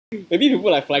Maybe if you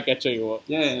put like flycatcher, it work.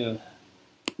 Yeah.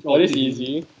 Oh, this is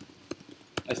easy.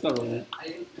 I start wrong.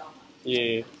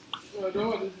 Yeah. I don't know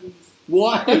what this is.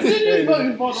 What? I've seen this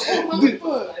bird before. Oh,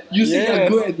 hummingbird. You say you're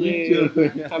good at yeah.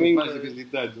 nature. Hummingbird. Because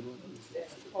later I don't know.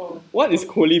 Oh. What is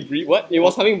colibri? What? It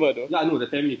was hummingbird though. Yeah, I know, the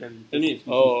family. Family.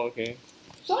 Oh, okay.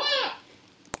 Shut up!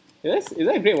 Yes, is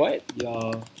that a great white?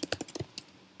 Yeah.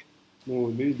 No,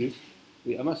 maybe this.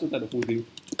 Wait, I might still type the whole thing.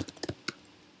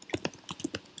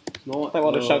 It's not. Type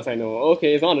all the sharks I know.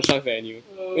 Okay, it's not the sharks that I knew.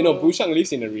 Wait, no, bull shark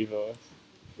lives in the river.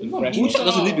 It's not Fresh Bull water. shark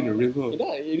doesn't live in the river.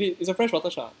 It's a freshwater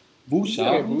shark. Bull Is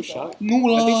shark? it a bull shark?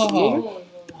 No I think so. lah. No.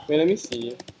 Wait, let me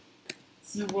see.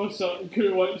 Silver shark,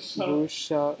 great white shark. Bull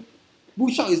shark. Bull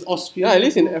shark is Australian. Yeah, it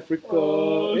lives in Africa.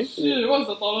 Oh Eh? shit, what's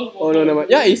the tallest Oh no, no,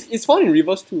 yeah, it's found in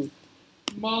rivers too.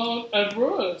 Mount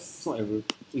Everest. It's not ever.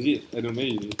 Is it? I don't know.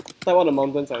 Maybe. Type all the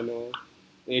mountains I know.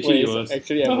 Actually, Wait, it was. it's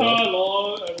actually Everest.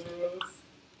 Lord Everest.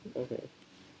 Okay.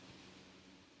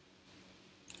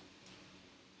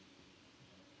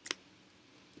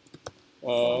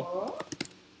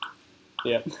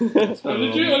 Yeah. I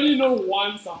literally only know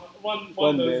one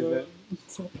desert.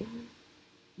 desert.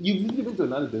 You've never been to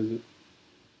another desert.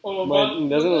 Oh, But it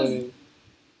doesn't only.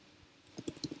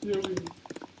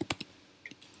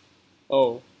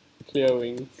 Oh, clear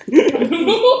wing.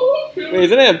 Wait,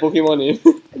 isn't that a Pokemon name?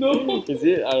 No. Is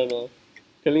it? I don't know.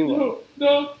 Kalimba.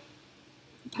 No.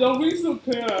 The wings look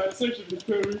clear, right? So it should be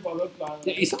clear wing butterfly.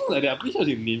 Yeah, it sounds like that. I'm pretty sure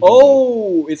it's in name.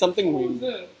 Oh, it's something What was wing.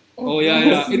 that? Oh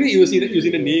yeah. Anyway, it was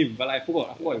in the name, but I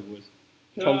forgot what it was.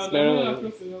 Transparent.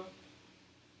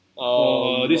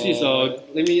 This is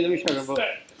let me try to remember.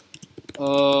 Stack.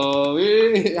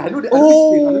 Wait, I know the.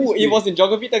 Oh, it was in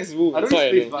geography textbook. I know That's why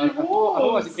I this place, know. but I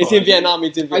forgot what It's in Vietnam.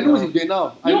 It's in I know Vietnam. it's in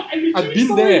Vietnam. Yo, I've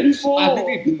been there. before. I've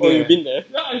literally been Oh, there. you've been there?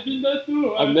 Yeah, I've been there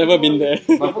too. I've never been there. I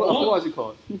forgot what's it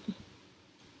called.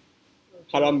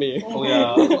 Harambe. Oh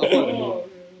yeah. I forgot the name.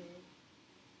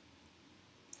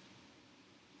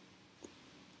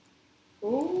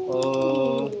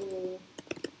 Oh.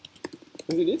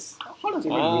 Is it this? How does it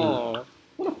work? Ah.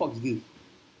 What the fuck is this?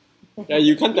 Yeah,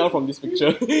 you can't tell from this picture.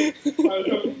 I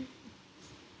don't.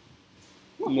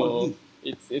 No,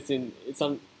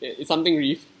 it's something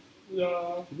reef. Yeah.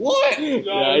 What?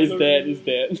 Yeah, it's dead. It's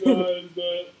dead. Yeah, it's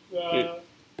dead. Yeah.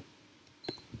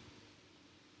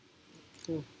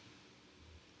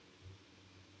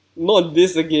 Not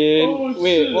this again. Oh,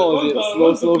 Wait, shit. what was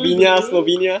What's it? the place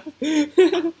Slovenia.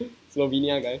 again?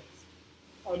 Slovenia, guys.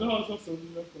 I know how to spell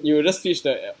Slovenia. You will just switch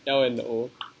the L and the O.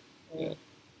 Yeah.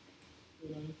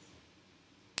 Nice.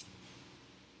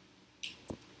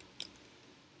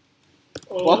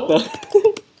 Oh. What the?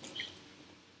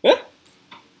 Huh?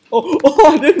 Oh,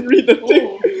 I didn't read the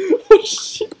thing. Oh. Oh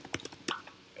shit.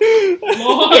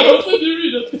 No, I also didn't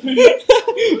read the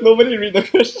thing. Nobody read the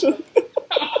question.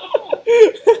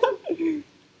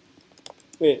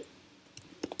 Wait.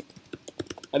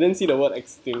 I didn't see the word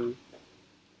extinct.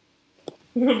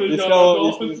 It's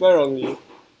spelled wrongly.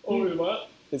 Oh, wait, what?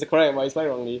 It's correct, but it's spelled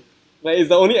wrongly. Like, it's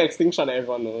the only extinct shark that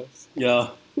everyone knows. Yeah.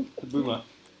 Boom ah.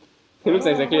 It looks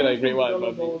exactly like great white,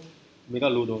 but big.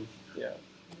 Megalodon. Yeah.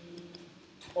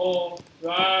 Oh,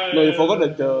 right. No, you forgot the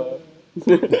No.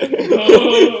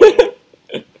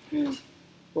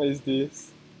 What is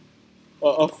this?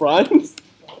 France?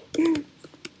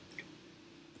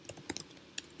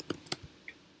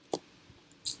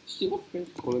 Shit, what French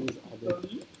colonies are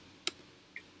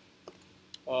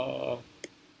there?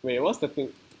 Wait, what's the thing?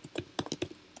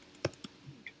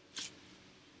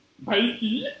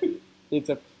 Haiti? It's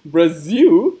a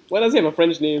Brazil? Why does it have a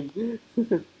French name?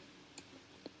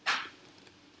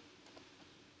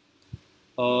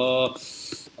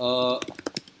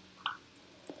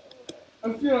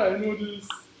 I feel like I know this.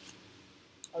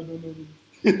 I don't know this.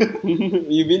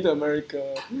 You've been to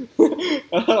America.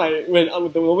 Like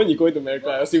the moment you go into America,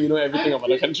 I assume you know everything about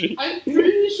the country. I'm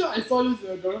pretty sure I saw this in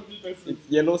a geography textbook. It's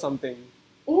yellow something.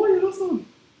 Oh, Yellowstone.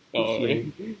 Oh,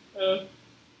 okay.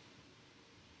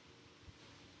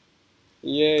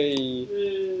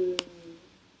 Yay.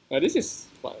 Yeah. This is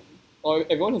fun. Oh,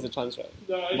 everyone has a chance, right?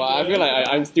 Yeah, But I feel like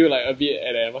I'm still like a bit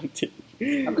at an advantage. I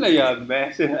feel like you're a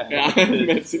massive Yeah, advantage.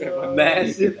 massive advantage.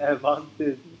 Massive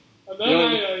advantage. And then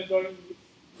I enjoyed this.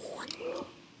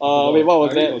 Wait, what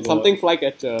was I that? really Something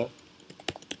flycatcher.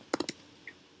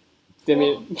 Damn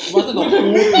it. Wasn't a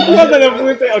fool. Wasn't a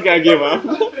fool thing. Okay, I give up.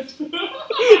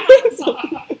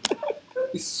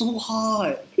 It's so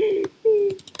hard.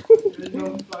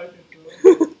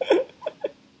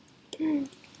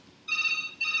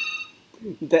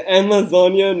 The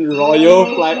Amazonian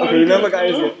royal fly. Okay, remember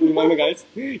guys.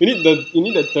 You need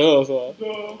the also.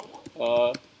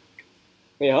 No.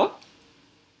 Wait, huh?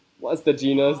 What's the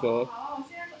genus though? 好，我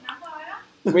现在拿过来了。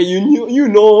 Wait, you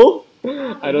know?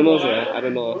 I don't know, sir. I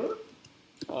don't know.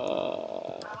 好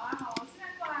啊，好，我现在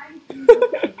过来。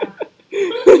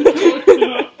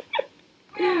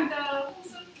贵阳的护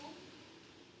身符。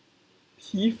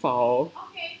皮毛。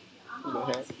 OK，然后 What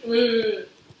the heck? 喂，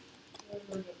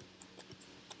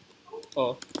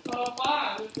 Oh.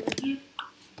 妈，你手机。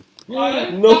 No.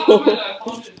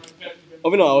 Oh Oh,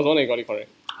 no, I was one that got it correct.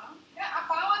 好，那阿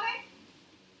爸我呢？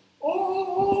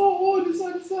 oh, this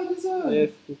one.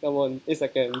 Yes, come on, 8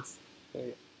 seconds.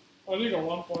 Okay. I only got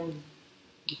 1 point.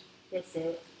 That's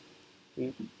sad.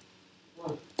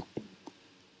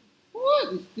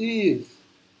 What is this?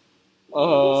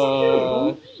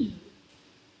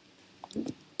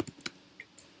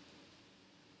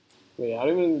 Wait, I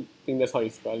don't even think that's how you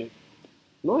spell it.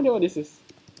 No idea what this is.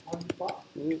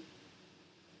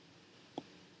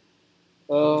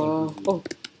 Oh,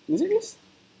 is it this?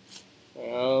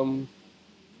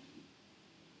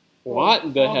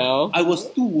 What the hell? I was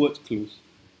 2 words close.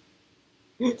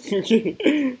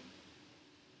 Okay.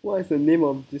 What is the name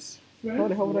of this? How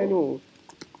the hell would I know?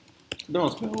 I don't know how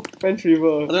to spell. French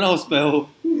River. I don't know how to spell.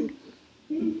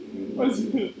 What's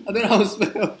it? I don't know how to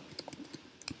spell.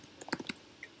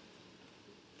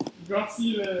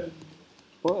 Grassy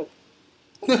What?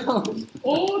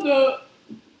 Oh, the.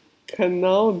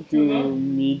 Canal du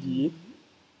Midi.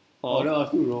 Oh, no, I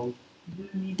feel wrong.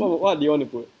 What do you want to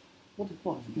put? What the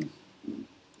fuck is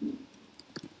this?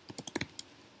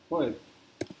 What?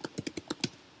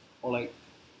 Or like,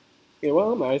 Wait,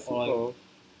 what am I saying? Or like- Oh.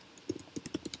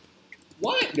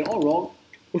 what? They're all wrong.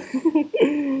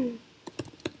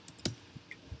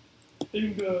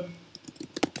 England.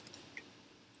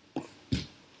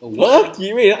 Oh, what? What?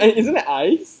 Wait, isn't that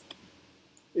ice?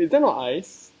 Is that not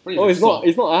ice? What is Oh, it? it's not.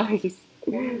 It's not ice.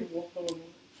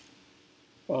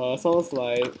 Water. Sounds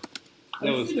like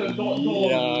That was I see the dot.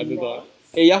 yeah, the dot.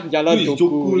 Eyaf Yala Who is Joku.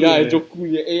 Jokul, Yeah, eh? Joku.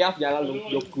 Yeah, Eyaf Yala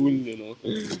Jokul. You know,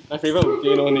 my favorite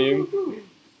volcano name.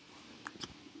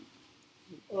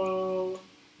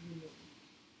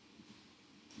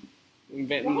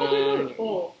 Vietnam.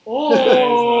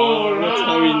 Oh, That's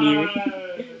how we knew.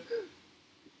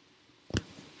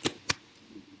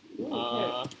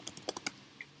 right.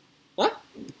 Huh?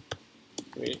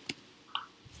 Wait.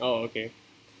 Oh, okay.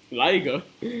 Liger.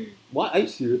 What? Are you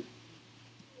serious?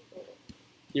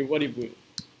 What do you put?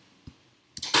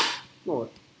 No.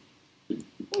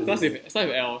 Starts with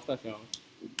L. Starts with L.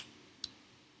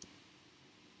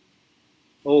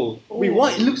 Oh. Wait,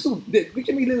 what? It looks so. That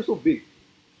picture made it look so big.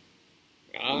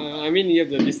 I mean, you have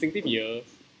the distinctive ears.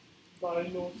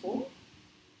 Dinosaur?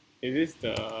 Is this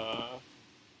the?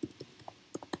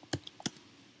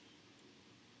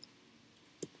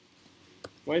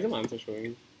 Why isn't my answer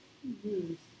showing?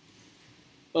 Yes.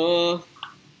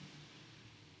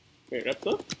 Wait,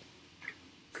 raptor?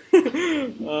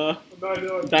 Dino.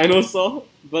 Dinosaur?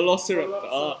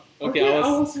 Velociraptor. Okay, I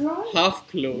was right. half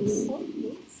close.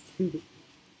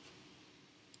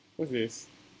 What's this?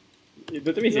 It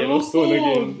doesn't mean it's Yellowstone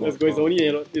again. Let's go. It's only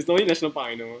yellow. It's the only national park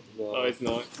I know. No. Oh, it's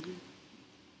not.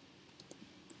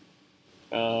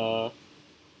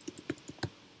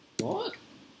 What?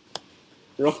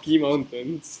 Rocky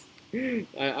Mountains.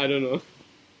 I don't know.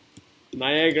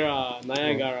 Niagara.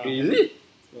 Oh, is it?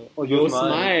 Oh, Oh, yours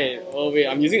Smite. Oh wait,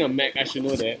 I'm using a Mac. I should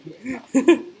know that.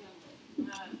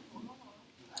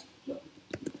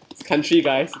 It's country,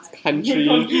 guys. It's country.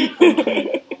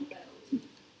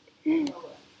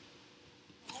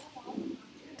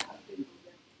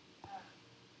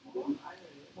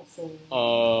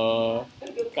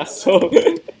 Castle.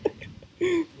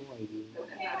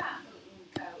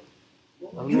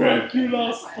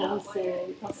 Dracula's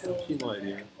castle. Actually, no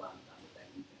idea.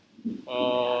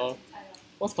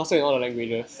 What's castle in all the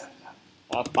languages?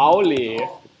 Pauli.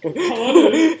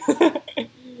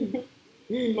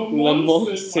 Le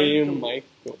Mont Saint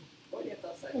Michael.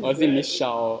 Or is it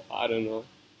Michelle? I don't know.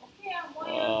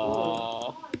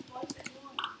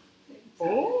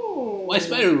 Oh. Why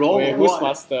spell it wrong? Wait, who's What?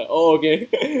 faster? Oh, okay.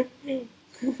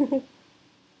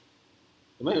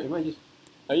 Am I just?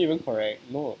 Are you even correct?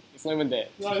 No, it's not even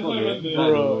that. No, it's not even there.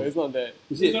 Bro, it's not that.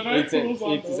 Is It's it? a very It's close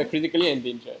one. a critically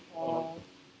endangered. Uh,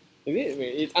 Is it?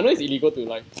 Wait, I know it's illegal to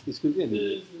like. It's quickly and it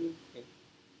is.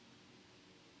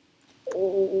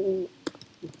 Oh.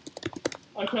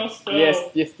 I can't spell. Yes.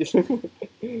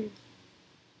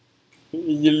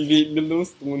 You lose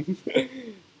stone.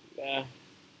 Yeah.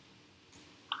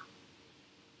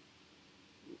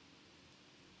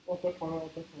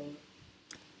 Autocorrect.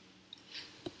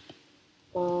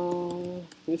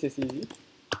 This is easy.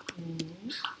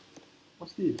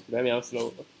 What's this? Damn, I'm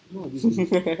slow. No, this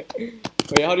is.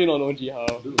 Wait, how do you not know Jihao? I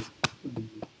don't know.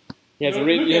 He has No, a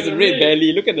red. look He at has a the red red.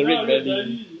 belly. Look at the Yeah, red red belly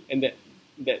belly. and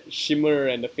that shimmer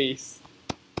and the face.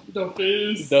 The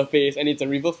face. The face, and it's a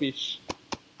river fish.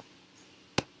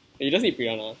 You just eat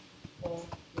piranha. Oh,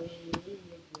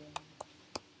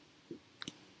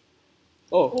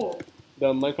 Oh, oh,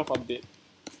 the Minecraft update.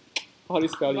 How do you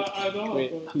spell but it? I don't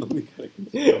Wait. know. I'm the only guy that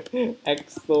can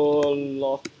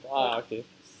Axolot. Ah, okay.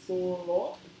 So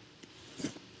lot.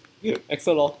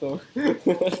 Axolotl.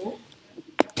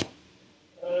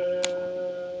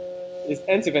 It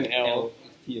ends with an spell. L.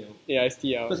 TL. Yeah, it's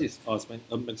TL. Because it's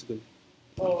Mexican.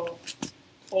 Oh.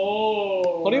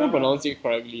 Oh. How do you even pronounce it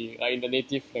correctly? Like in the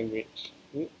native language?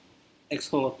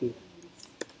 Axolotl.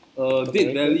 American?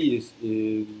 Dead Valley is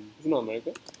in. Is it not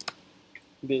America?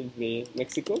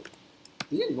 Mexico?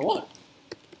 Is it not?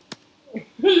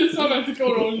 You sound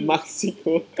Mexico wrong.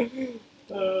 Mexico.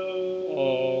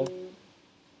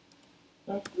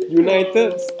 Africa.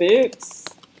 United States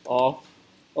of.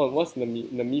 Oh, what's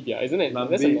Namibia? Isn't it?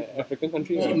 That's an African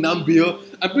country. Yeah. Right? Nambia.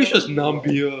 I'm pretty sure it's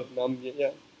Nambia. Namibia, yeah.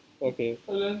 Okay.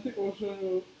 Atlantic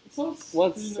Ocean. Sounds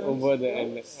What's pretty nice. over there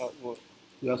and What's- outward?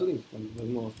 Yeah, I also think it's fun. I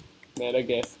don't know.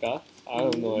 Madagascar? I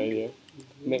have no idea.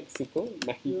 Mexico?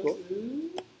 Mexico?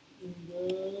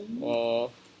 England.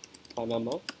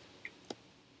 Panama?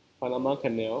 Panama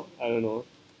Canal? I don't know.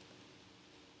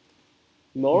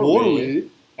 Norway?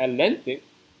 Atlantic?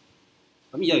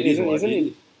 I mean, yeah, it is. Isn't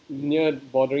it near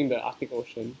bordering the Arctic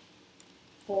Ocean?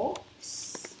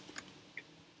 Fox.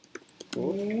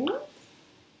 Oh. Moon.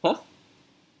 Huh?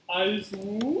 Ice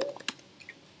moon.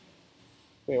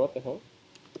 Wait, what the hell?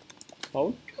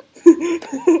 How?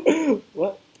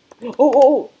 What?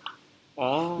 Oh!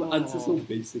 Ah. The answer's so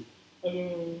basic. I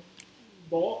don't know.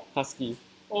 Dog. Husky.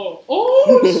 Oh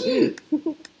shit!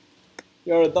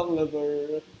 You're a dog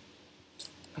lover.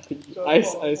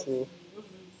 Ice rule.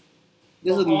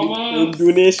 There's a Bahamas.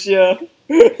 Indonesia.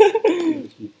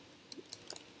 Actually,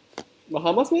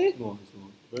 Bahamas, man? no, it's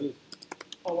not. Where is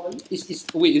Hawaii.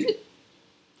 wait, is it?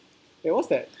 Wait, what's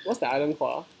that? What's the island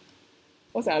called?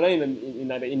 What's the island in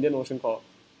like the Indian Ocean called?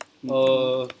 Wait,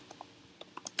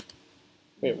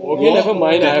 okay, Oh, never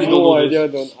mind. I have definitely no don't know idea.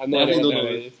 this. I'm not Definitely what don't the know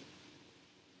island is.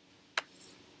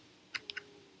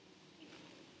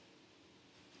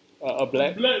 A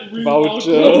black Black wing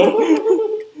voucher.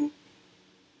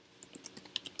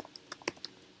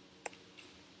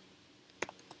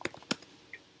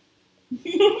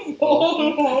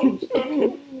 Voucher.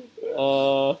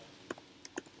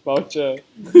 Voucher.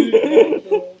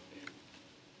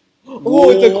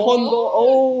 Oh, the condor.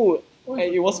 Oh, and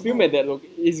it was filmed at that look.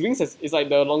 His wings is like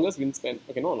the longest wingspan.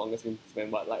 Okay, not longest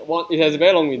wingspan, but like one. It has a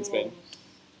very long wingspan.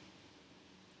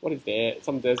 What is that?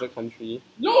 Some desert country.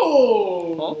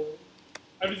 Yo! Huh?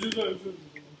 I visited.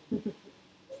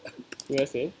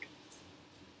 USA.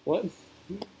 What?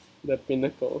 The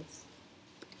pinnacles.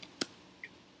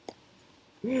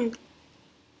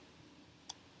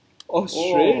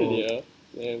 Australia.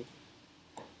 Damn.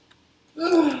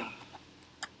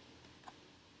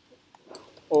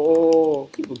 Oh.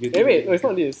 Keep forgetting. Wait, no, it's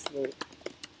not this. Wait.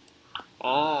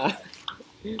 Ah.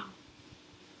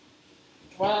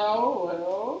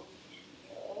 Well.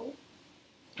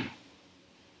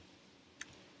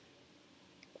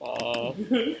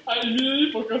 I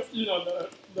immediately focused in on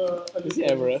the Is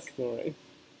it Everest? No, right?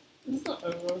 It's not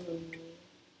Everest anymore.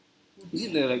 Is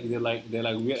it they're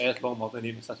like weird ass long mountain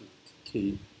name such a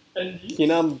K? Andes?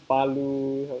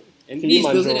 Kinabalu. And this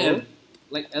doesn't Kilimanjaro. have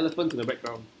like elephants in the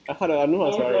background. I don't know how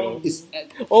to spell it. now. It's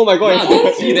Oh my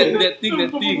god. see that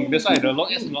thing. That's why the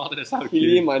long ass mountain. That's how it came.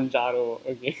 Kilimanjaro.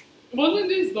 Okay. Wasn't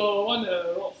this the one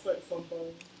at Rockside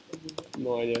sometime?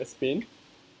 No idea. Spain?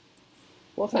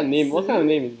 What kind of name? What kind of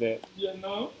name is that?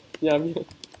 Vietnam? Yeah,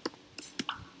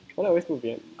 what I always put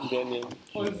Vietnam.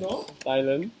 Oh, it's not?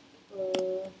 Thailand.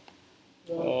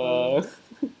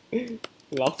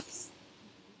 Laos.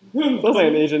 Sounds like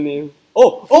an Asian name.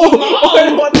 Oh!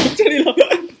 What? Actually,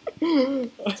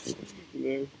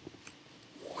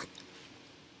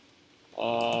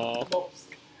 Lobs.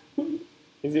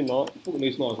 is it not? No,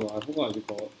 it's not. I forgot what it's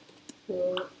called.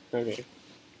 Okay.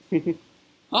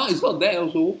 Ah, it's not that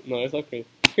also. No, it's not crayfish.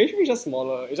 Crayfish is just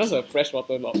smaller. It's just a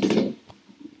freshwater lobster.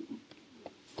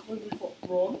 What's it called?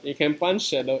 Prawn? It can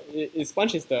punch at its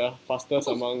punch is the fastest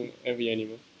among every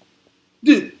animal.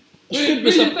 Dude, Wait,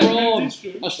 it's a you prawn. meant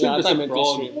shrimp? A Yeah, shrimp I is thought I a meant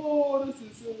prawn. shrimp. Oh, that's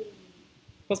insane.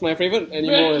 Because my favorite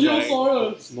animal is like...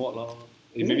 Brachiosaurus. It's not lah.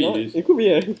 Is Maybe not? it is. It could be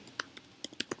a... I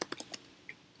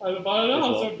don't know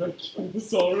how to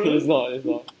Brachiosaurus. It's not.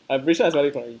 I'm pretty sure I spelled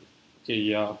it correctly. Okay,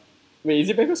 yeah, Wait, is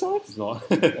it Pegasaurus? it's not.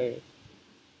 Okay.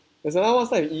 There's another one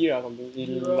starts with E or something.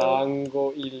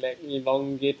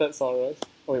 Elongated saurus.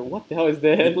 Oh wait, what the hell is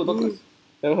that?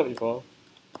 Never heard before.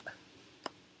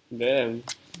 Damn.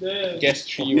 Damn. Guess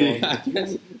 3 Okay, one. I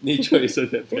guess nature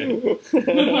isn't that bad.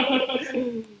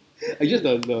 I guess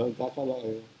the gacha lah.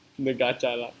 The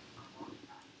gacha lah.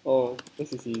 Oh,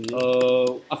 this is easy.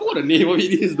 I forgot the name of it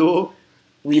is though.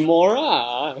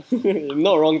 Remora.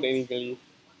 Not wrong technically.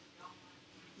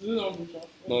 Is it not shark?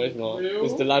 No, it's not. Real?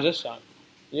 It's the largest shark.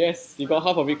 Yes, you got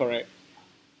half of it correct.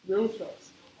 Real sharks.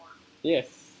 Yes.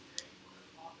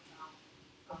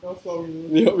 I can't saw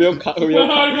real. Real carp. I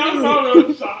can't saw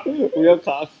real shark. Real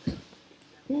carp.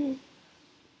 Okay.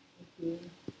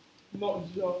 Not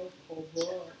just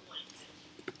cover.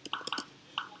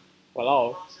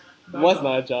 Walao. What's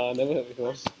Naja? Never heard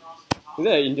before. Is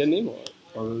that an Indian name or what?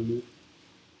 Probably.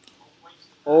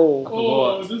 Oh.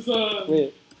 Oh, this one.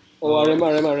 Wait. Oh,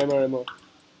 Rema.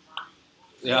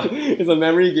 Yeah. It's a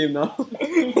memory game now. Oh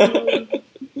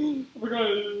my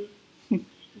god.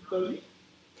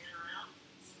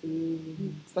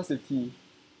 Starts with T.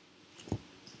 I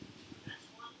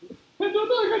don't know,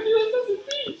 I can't do this as a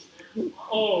beach.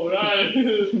 Oh, right.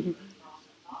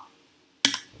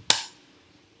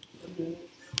 Okay.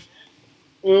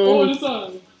 Oh, this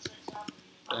one.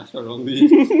 That's wrongly.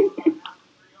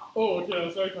 Oh, okay,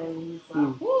 I'm sorry, Carmen.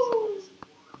 Woo!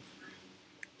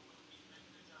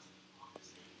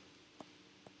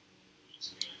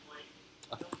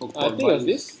 I think it was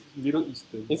this. Middle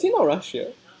Eastern. Is it not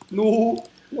Russia? No.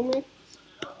 No man.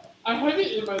 I have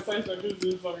it in my science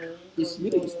magazine somewhere. It's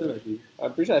Middle Eastern, I think.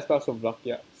 I'm pretty sure I spelled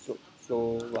Slovakia.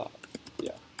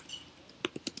 Slovakia.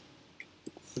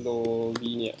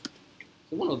 Slovenia.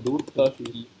 So one of those.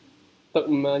 Turkey.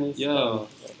 Turkmenistan. Yeah.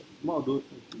 One of those.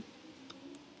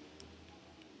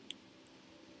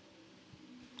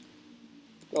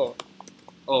 Oh.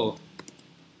 Oh.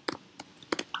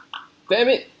 Damn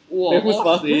it! Wow, Wait, who's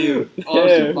faster? Oh,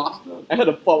 Damn. faster. I had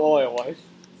to pop all at once.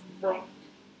 Bro.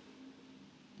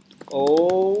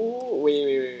 Oh,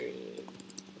 wait.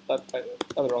 Type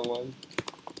the wrong one.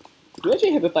 You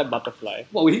actually have to type butterfly.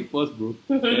 What we hit first, bro?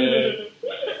 Yeah.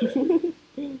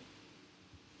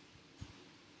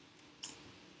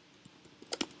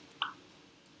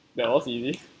 That was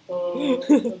easy. I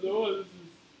don't know what this is.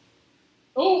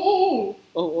 Oh!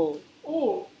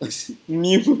 Oh.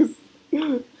 Muse.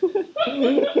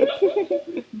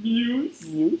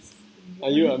 Muse? Are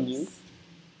you a muse?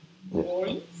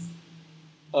 Boys.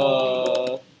 I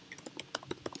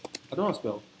don't know how to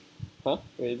spell. Huh?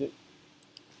 Wait, is it?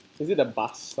 Is it a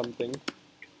bus something?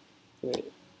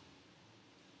 Wait.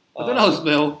 I don't know how to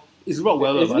spell. It's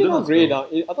Rottweiler, Is but I it don't know how not to Grey spell.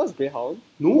 Down? I thought it's Greyhound.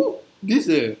 No, this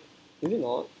Is it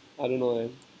not? I don't know. Man.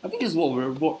 I think it's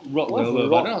Rottweiler, What's but I don't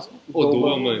know how to spell. Oh,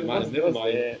 Doberman. Man, never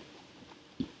mind.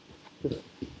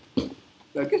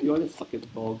 I guess you all just suck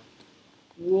at dog.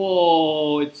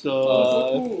 Whoa, it's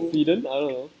cool. Sweden? I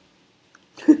don't know.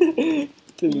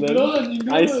 Finland?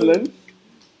 England. Iceland?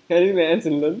 Anything that ends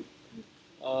in Lund?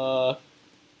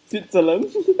 Switzerland?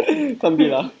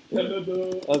 Tambila.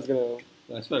 Canada. I was gonna.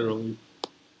 I spelled wrongly.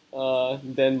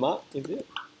 Denmark, is it?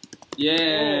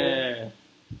 Yeah.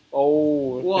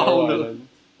 Oh, Wow. Faroe Islands.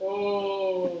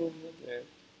 Oh. Yeah.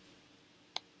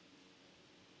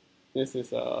 This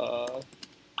is I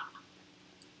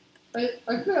feel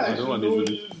like I I don't should know know what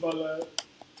this, but like...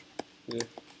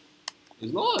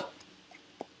 It's not.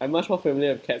 I'm much more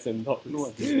familiar with cats and dogs. I don't know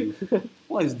what this is.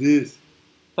 What is this?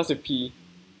 Starts with P.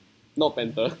 Not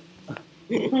Panther.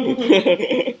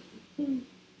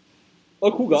 Oh,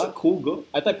 Is it Cougar. Cougar?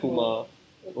 I type Puma.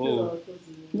 Okay, Oh. lah, close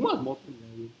enough. Puma is more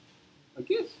than I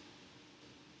guess.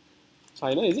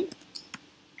 China, is it?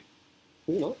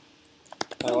 Is it not?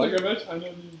 Sounds Taiwan? like a very China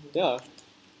name. Yeah.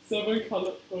 7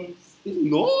 colored pearls. It's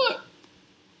not.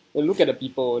 Well, look at the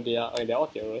people. They're all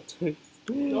terrorists.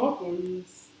 North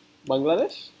Koreans.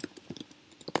 Bangladesh?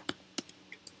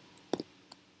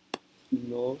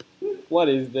 No. What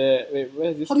is that? Wait, where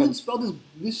is this How do you country? spell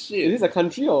this shit? Is this a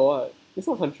country or what? It's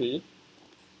not a country.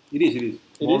 It is. It is,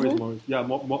 Mauritius, eh? Mauritius. Yeah,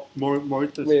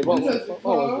 Mauritius. Wait, what This is was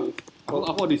this? I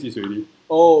thought this is already.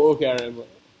 Oh, okay, I remember.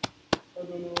 I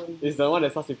don't know. It's the one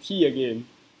that starts with T again.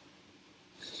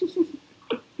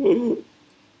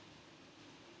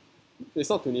 It's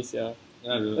not Tunisia.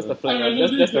 Yeah, That's the I flag one.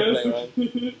 randomly That's the flag guessed.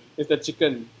 one. It's the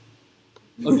chicken.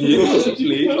 Okay,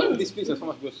 actually, why this place has so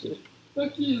much good shit?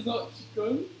 Turkey is not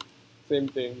chicken. Same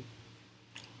thing.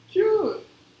 Cute.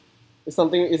 It's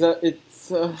something. It's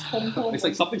Pom-pom. It's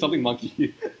like something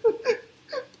monkey.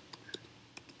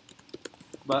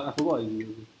 But I forgot what it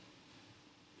is.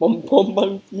 pom pom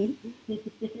monkey.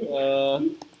 No,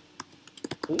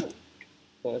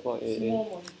 that's not it. Small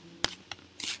monkey.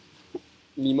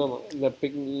 the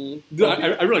pygmy. Dude,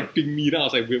 I wrote like pygmy, then I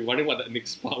was like wondering what the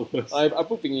next part was. I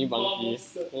put pygmy monkey.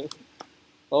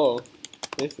 Oh,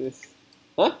 this is.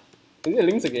 Huh? Is it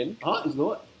links again? Huh? It's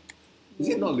not? Is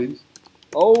it not Lynch?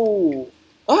 Oh.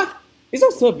 Ah! It's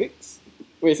not cervix.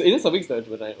 Wait, so is it cervix the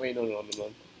vagina? Wait, no.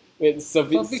 Wait,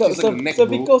 cervix. Cervix is like the neck,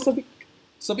 bro. Cervical.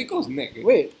 Cervical's neck.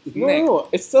 Wait, It's no, neck. no,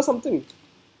 it's still something.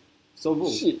 Servo.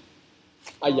 Shit.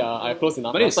 Yeah, I close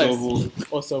enough. But it's I thought servo.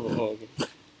 Oh, servo. Oh, okay.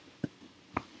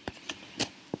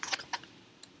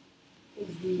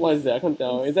 What is that? I can't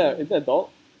tell. Is that a dog?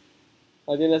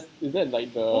 I think is that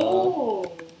like the...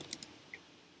 Oh!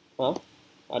 Huh?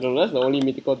 I don't know, that's the only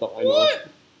mythical dog I know. What?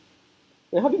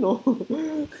 Wait, how do you know?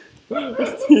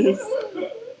 What's this?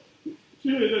 去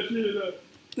的。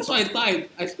 That's why I died.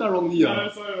 I spelled wrongly. Yeah,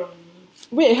 sorry.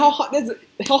 Wait, how hard is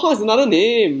another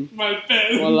name? My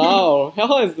bad. Walao, how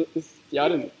hard is the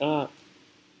other name? Ah.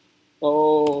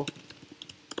 Oh.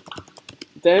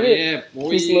 Damn it. Yeah,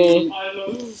 boy. Too slow.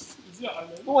 Island. Is it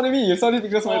island? What do you mean? You saw this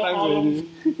picture so many times already.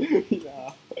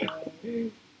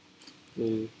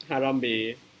 Yeah.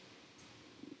 Harambe.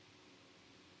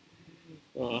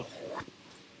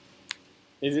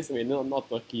 Is this wait not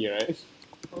Turkey, right?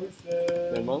 How is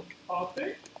that? Denmark,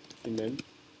 Arctic? Finland,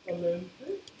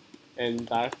 Atlantic?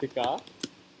 Antarctica,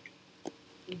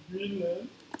 Greenland?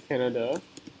 Canada,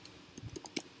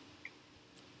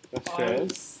 Australia.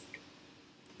 Ice?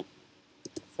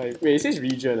 Sorry, wait, it says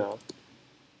region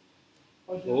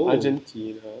Oh.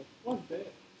 Argentina. What's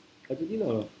that? Argentina.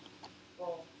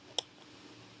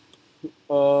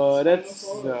 Oh. That's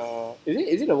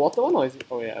is it the water one or is it?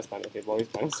 Oh yeah, Spinosaurus. Okay, Boris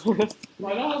Spinosaurus.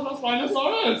 Why not have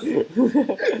Spinosaurus?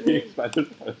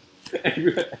 Spinosaurus.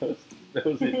 Everywhere else. That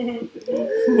was it.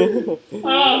 Some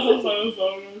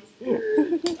Spinosaurus.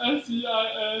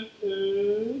 S-C-I-N-A.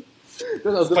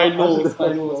 Spinosaurus.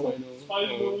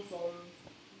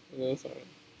 Spinosaurus.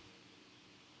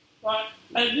 But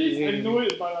at least I know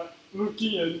it by like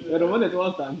looking at it. You're the one that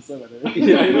wants the answer, by the way.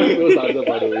 Yeah, I know those answers,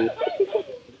 by the way.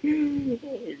 Oh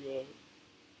my god.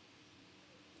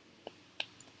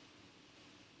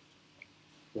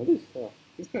 What is that?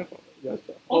 It's kind of Yeah,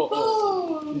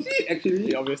 Oh! is it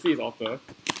actually? yeah, obviously it's otter.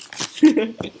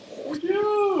 Cute!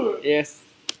 Yes,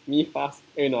 me fast.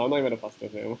 No, I'm not even the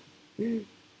fastest. Wait,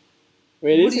 What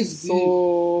this is is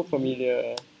so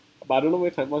familiar. But I don't know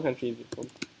what country is it from.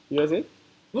 USA?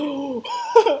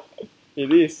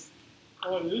 It is.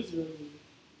 Oh, it is really.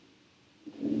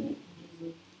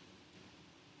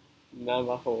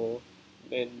 Navajo.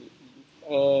 Then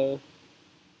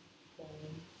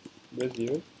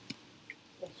Brazil,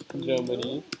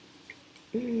 Germany,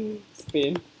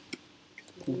 Spain,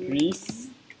 Greece,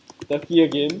 Turkey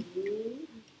again,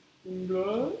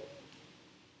 England,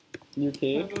 UK,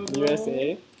 Canada,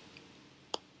 USA,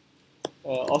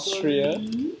 Austria,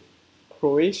 Italy.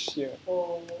 Croatia.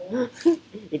 Oh.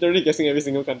 Literally guessing every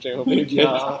single country. I hope you get.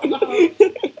 Yeah.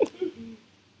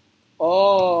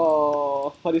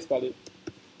 Oh, how do you spell it?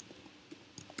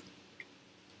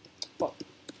 Fuck.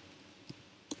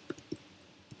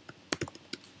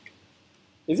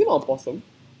 Is it not a possum?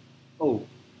 Oh.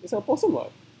 It's a possum,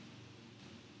 what?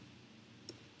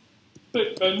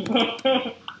 Big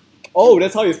Panda. Oh,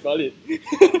 that's how you spell it.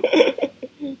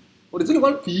 Oh, there's only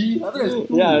one P. I thought there's two.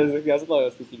 Yeah, I just thought it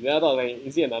was stupid. Then I thought, like,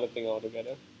 is it another thing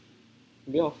altogether?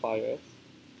 Maybe on fires.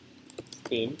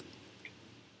 Spain.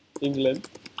 England.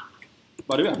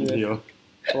 By the way, I've been US. here.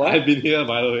 What? I've been here,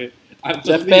 by the way. I've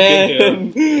just been here.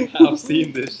 Japan. I've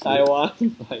seen this shit. Taiwan.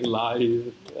 Like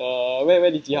live.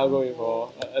 Where did Jiha go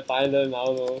before? Thailand, I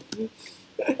don't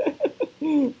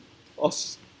know. Oh,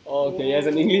 okay, he has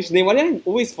an English name. Why did I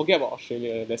always forget about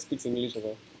Australia that speaks English as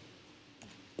well?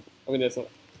 I mean, there's a...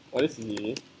 Oh, this is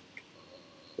easy.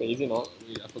 Wait, is it not?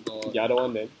 Wait, I forgot. The other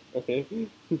one then. Okay.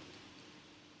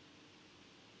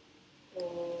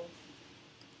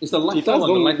 It's the lighter Cheetahs one,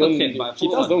 the lighter don't, cat, but I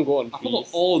cheetahs forgot, don't go on I forgot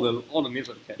trees. all the names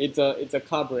of the cats. It's a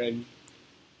car brand.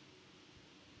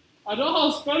 I don't know how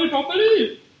to spell it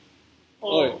properly.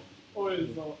 Oi. Oh,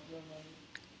 it's not.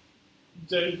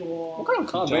 Jaguar. What kind of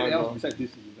car brand Jaguar. else besides this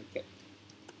is the cat?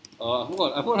 I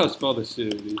forgot how to spell the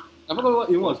shit already. I forgot what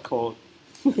even was called.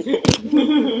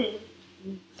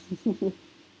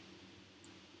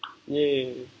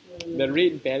 Yay. The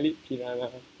red-bellied piranha.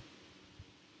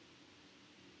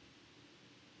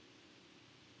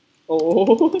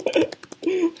 Oh.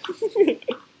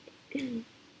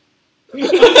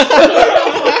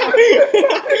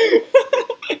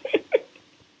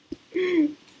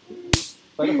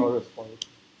 Spinosaurus point.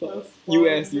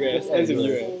 US, ends in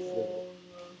US.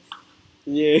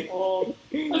 Yeah. Oh,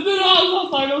 I still know how to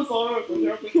spell Spinosaurus.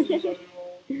 I can't think of it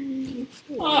anymore.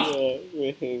 Ah.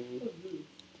 Wait. What's this?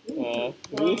 This, no,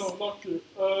 not cute.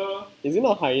 is it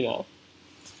not hyena?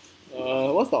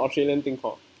 What's the Australian thing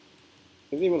called?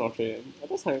 Is it even Australian? I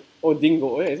thought it's oh,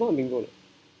 dingo. Oh, yeah, it's not dingo.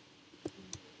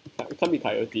 It can't be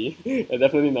coyote.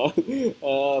 Definitely not.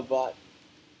 But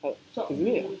isn't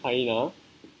it hyena?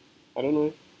 I don't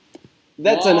know.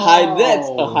 That's That's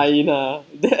a hyena.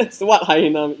 That's what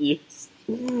hyena is.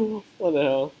 What the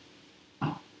hell?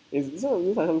 This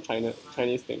looks like some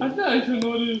Chinese thing. I think I should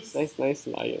know this. Nice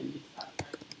lion.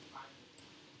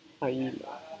 Hyena.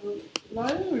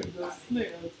 Lion with the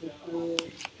snake and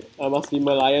the Must be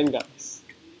Malayan, guys.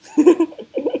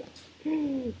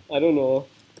 I don't know.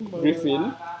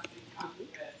 Griffin.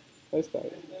 What's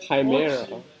that? Chimera.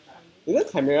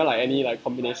 Isn't chimera like any like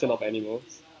combination of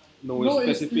animals? No, No,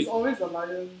 it's specific. it's always a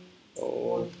lion.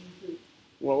 Oh.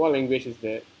 What language is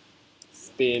that?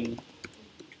 Spain,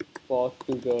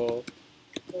 Portugal,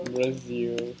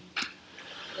 Brazil,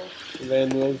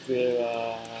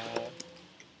 Venezuela,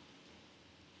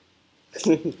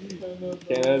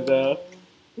 Canada.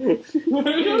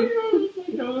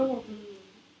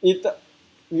 It's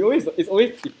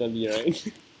always Italy,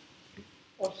 right?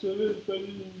 Australia,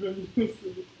 Italy, England, USA.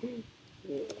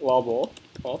 Wild boar?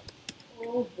 Huh?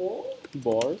 Oh, boy.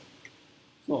 Boar?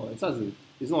 No, it's not.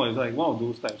 It's not. It's like one of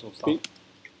those types of stuff. Pig?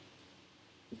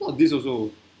 It's not this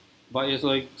also, but it's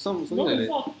like something No, like it's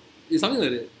that. not. It's something like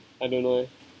that. I don't know.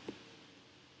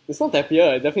 It's not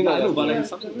tapir. It's definitely I know, not but tapir. like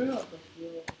something.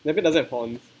 Tapir doesn't have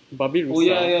horns. Babirusa. Oh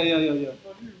yeah.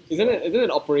 Isn't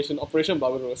it Operation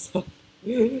Barbarossa?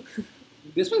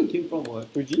 This one came from what?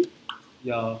 Fuji?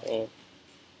 Yeah. Oh.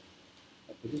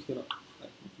 I just cannot.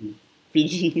 Like,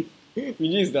 Fiji.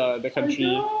 Fiji is the country.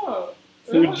 Oh,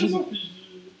 Fuji. yeah. Fiji.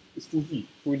 it's Fuji.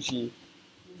 Fuji.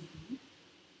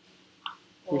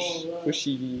 Oh, right.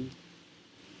 Fushigi.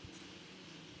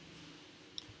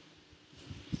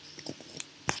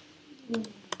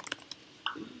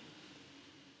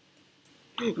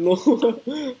 No.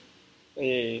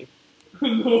 Hey.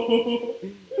 No.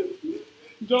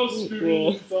 Just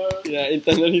screaming inside. Yeah,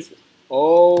 internally.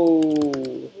 Oh.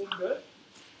 What's that?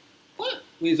 What?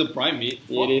 Wait, it's a primate.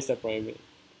 It is a primate.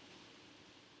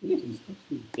 It is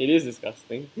disgusting. It is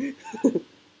disgusting.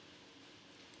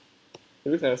 It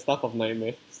looks like a stuff of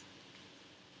nightmares.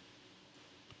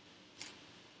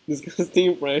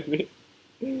 Disgusting primate.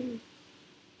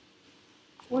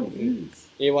 What is this?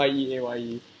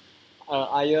 AYE.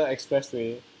 Aya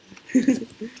Expressway.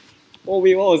 Oh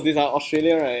wait, what was this?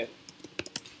 Australia, right?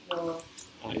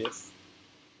 Yes.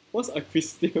 What's a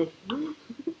crystal?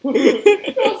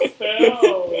 What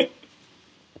spell?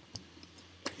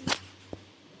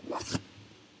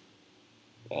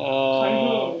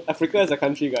 China. Africa is a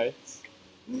country, guys.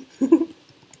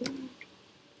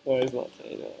 No, it's not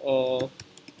China.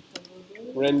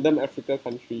 Random Africa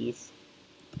countries.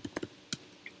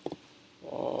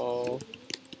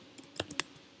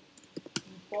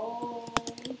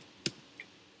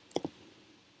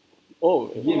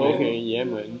 Oh, Yemen. okay,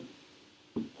 Yemen.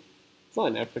 It's not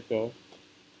in Africa.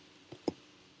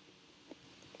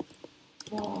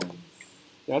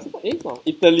 Yeah, it's not.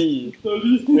 Italy.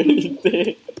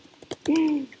 Italy.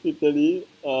 Italy.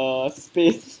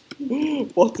 Spain.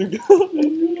 Portugal.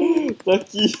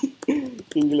 Turkey.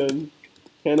 England.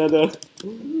 Canada.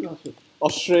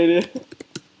 Australia.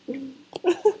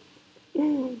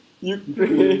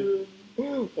 Ukraine.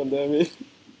 Oh, damn it.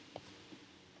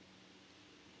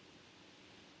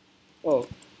 Oh.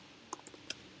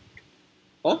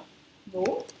 Huh?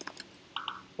 No?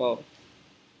 Oh.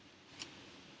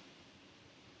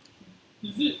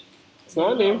 Is it? It's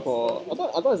not a name for. I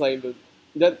thought it's like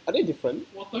are they different?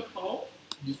 Water cow?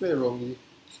 You spell it wrongly.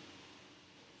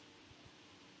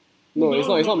 No, it's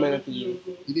not. It's not manatee.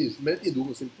 It is. Manatee do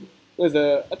the same thing. No, I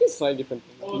think it's slightly different.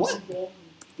 Oh, What?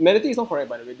 Manatee is not correct,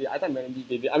 by the way. I thought manatee.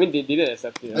 They didn't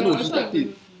accept it. I know, I she's thought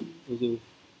active. Also,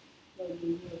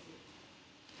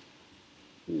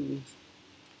 Hmm.